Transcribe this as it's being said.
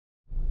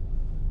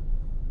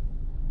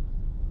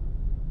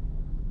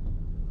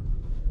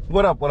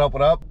What up, what up,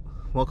 what up?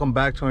 Welcome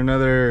back to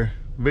another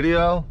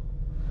video.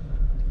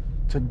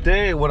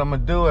 Today what I'm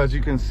gonna do, as you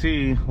can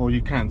see, well,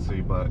 you can't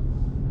see, but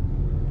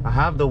I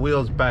have the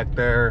wheels back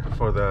there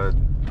for the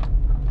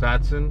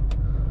Datsun.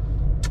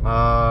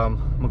 I'm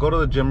gonna go to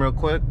the gym real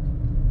quick,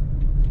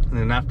 and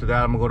then after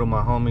that I'm gonna go to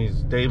my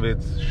homie's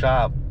David's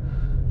shop.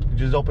 He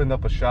just opened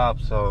up a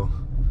shop, so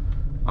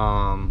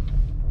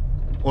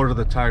order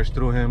the tires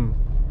through him.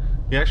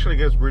 He actually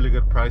gets really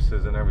good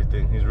prices and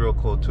everything. He's real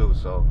cool too,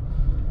 so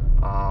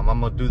I'm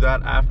gonna do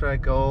that after I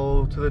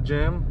go to the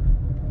gym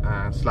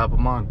and slap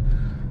them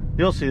on.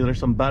 You'll see there's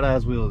some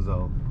badass wheels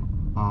though.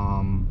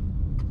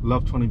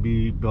 Love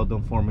 20B built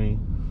them for me.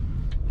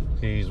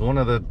 He's one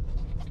of the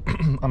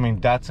I mean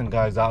Datsun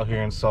guys out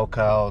here in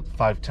SoCal.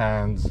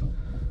 510s,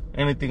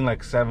 anything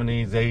like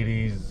 70s,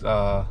 80s.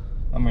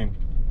 I mean,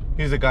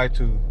 he's the guy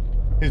to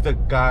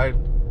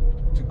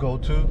go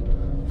to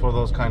for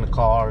those kind of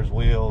cars,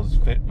 wheels,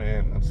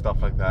 fitment, and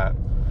stuff like that.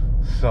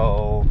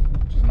 So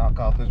just knock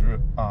out this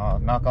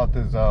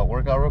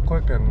workout real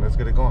quick and let's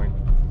get it going.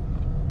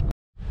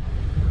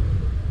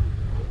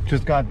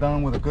 Just got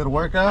done with a good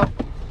workout.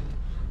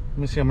 Let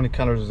me see how many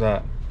calories is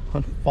that.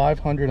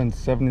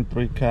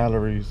 573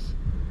 calories.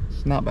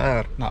 It's not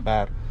bad, not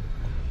bad.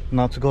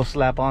 Now to go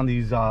slap on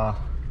these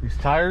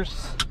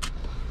tires.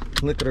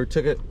 Look at our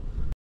ticket.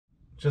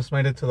 Just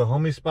made it to the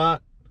homie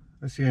spot.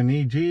 I see an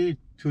EG,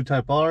 2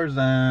 Type R's,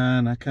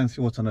 and I can't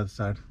see what's on the other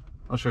side.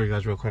 I'll show you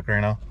guys real quick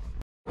right now.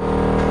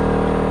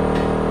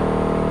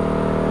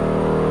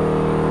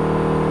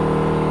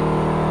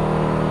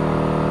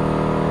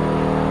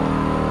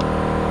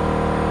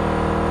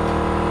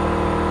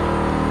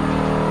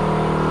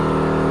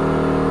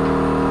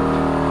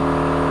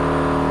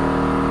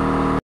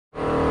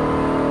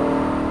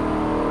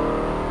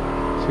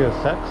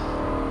 CSX.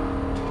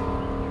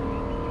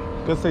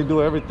 Guess they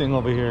do everything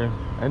over here.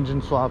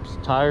 Engine swaps,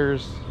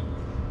 tires.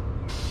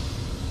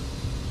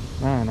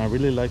 Man, I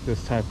really like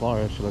this Type R.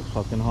 It looks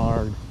fucking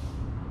hard.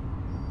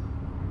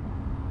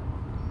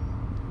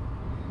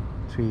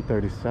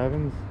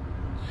 T37s.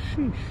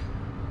 Sheesh.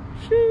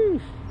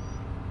 Sheesh.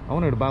 I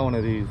wanted to buy one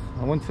of these.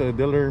 I went to a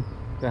dealer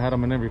that had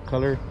them in every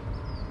color.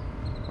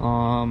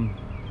 I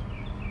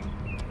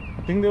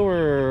think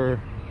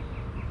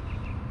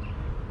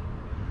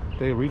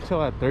they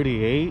retail at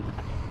 38.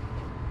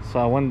 So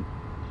I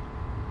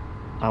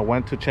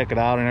went to check it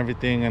out and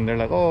everything, and they're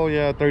like, oh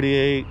yeah,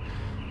 38,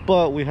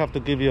 but we have to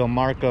give you a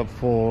markup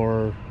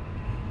for,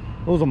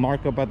 it was a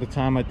markup at the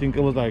time, I think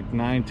it was like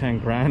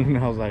 9-10 grand, and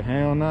I was like,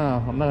 hell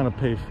no, I'm not gonna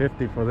pay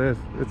 50 for this.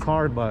 It's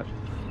hard, but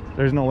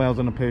there's no way I was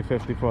gonna pay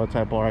 50 for a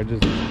Type R. I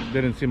just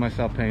didn't see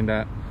myself paying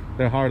that.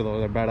 They're hard though,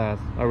 they're badass.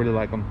 I really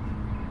like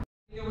them.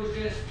 It was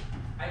just,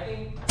 I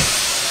think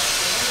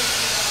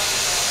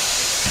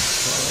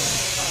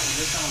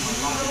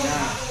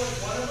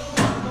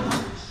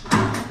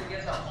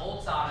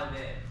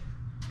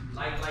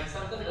like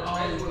something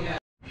that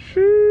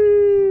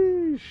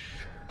Sheesh.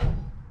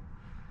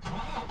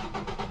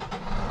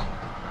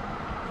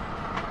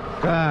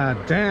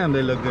 God damn,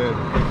 they look good.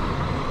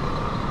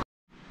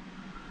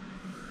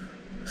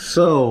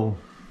 So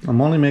I'm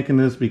only making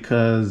this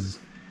because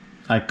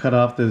I cut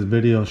off this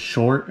video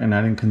short and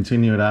I didn't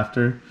continue it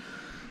after.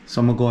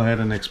 So I'm gonna go ahead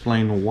and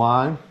explain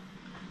why.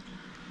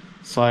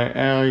 So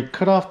I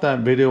cut off that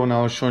video when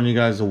I was showing you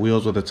guys the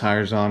wheels with the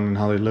tires on and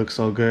how they look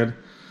so good.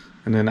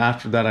 And then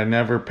after that, I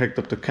never picked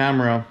up the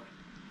camera.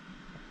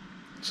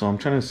 So I'm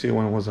trying to see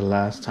when was the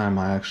last time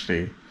I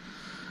actually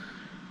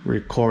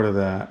recorded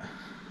that.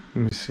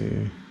 Let me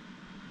see.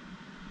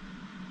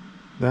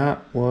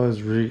 That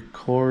was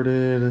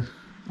recorded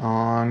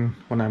on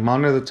when I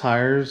mounted the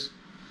tires.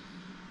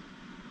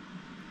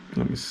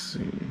 Let me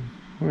see.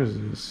 Where is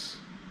this?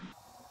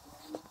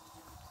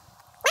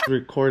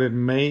 Recorded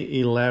May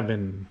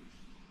 11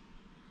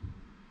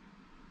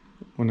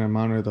 when I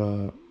mounted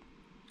the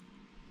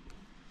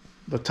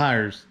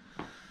tires.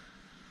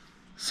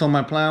 So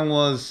my plan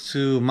was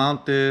to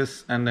mount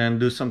this and then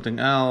do something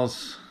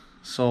else.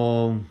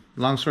 So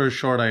long story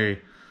short, I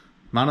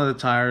mounted the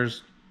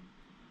tires.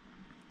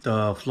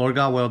 The floor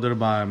got welded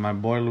by my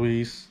boy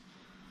Luis.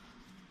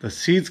 The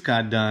seats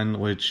got done,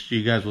 which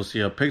you guys will see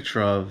a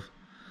picture of.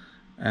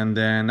 And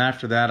then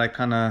after that, I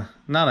kind of,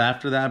 not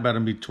after that, but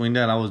in between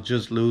that, I was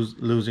just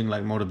losing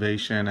like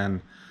motivation,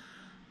 and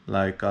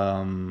like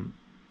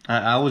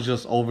I was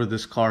just over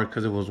this car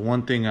because it was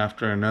one thing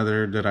after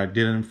another that I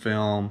didn't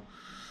film,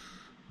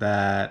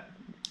 that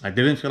I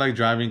didn't feel like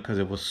driving because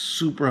it was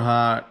super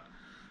hot.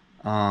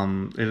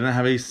 It didn't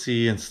have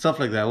AC and stuff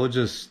like that. It was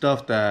just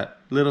stuff that,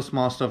 little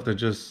small stuff that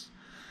just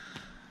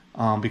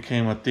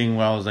became a thing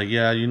where I was like,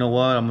 yeah, you know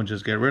what? I'm gonna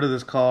just get rid of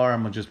this car.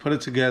 I'm gonna just put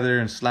it together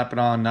and slap it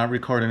on, not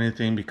record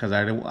anything because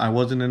I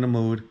wasn't in the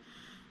mood.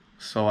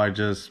 So I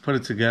just put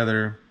it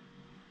together,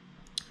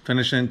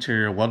 finished the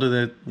interior,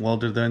 welded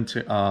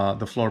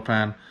the floor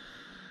pan,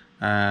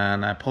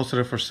 and I posted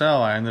it for sale.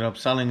 I ended up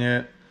selling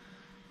it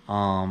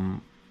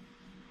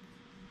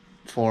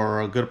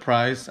for a good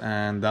price,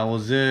 and that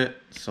was it.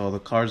 So the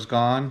car's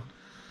gone.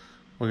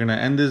 We're gonna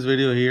end this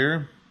video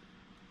here.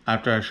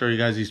 after I show you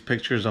guys these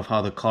pictures of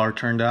how the car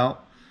turned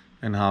out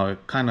and how it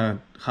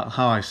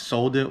how I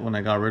sold it when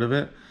I got rid of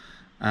it.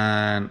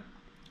 And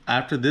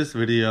after this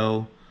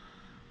video,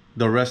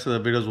 the rest of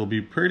the videos will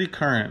be pretty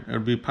current. It'll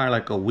be probably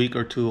like a week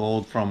or two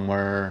old from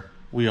where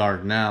we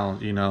are now,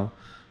 you know.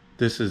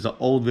 This is the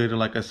old video,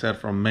 like I said,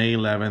 from May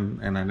 11th,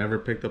 and I never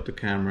picked up the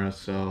camera.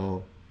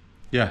 So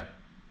yeah,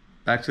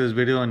 back to this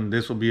video, and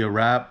this will be a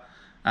wrap.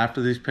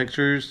 After these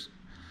pictures,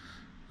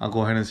 I'll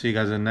go ahead and see you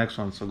guys in the next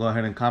one. So go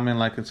ahead and comment,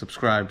 like, and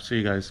subscribe. See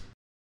you guys.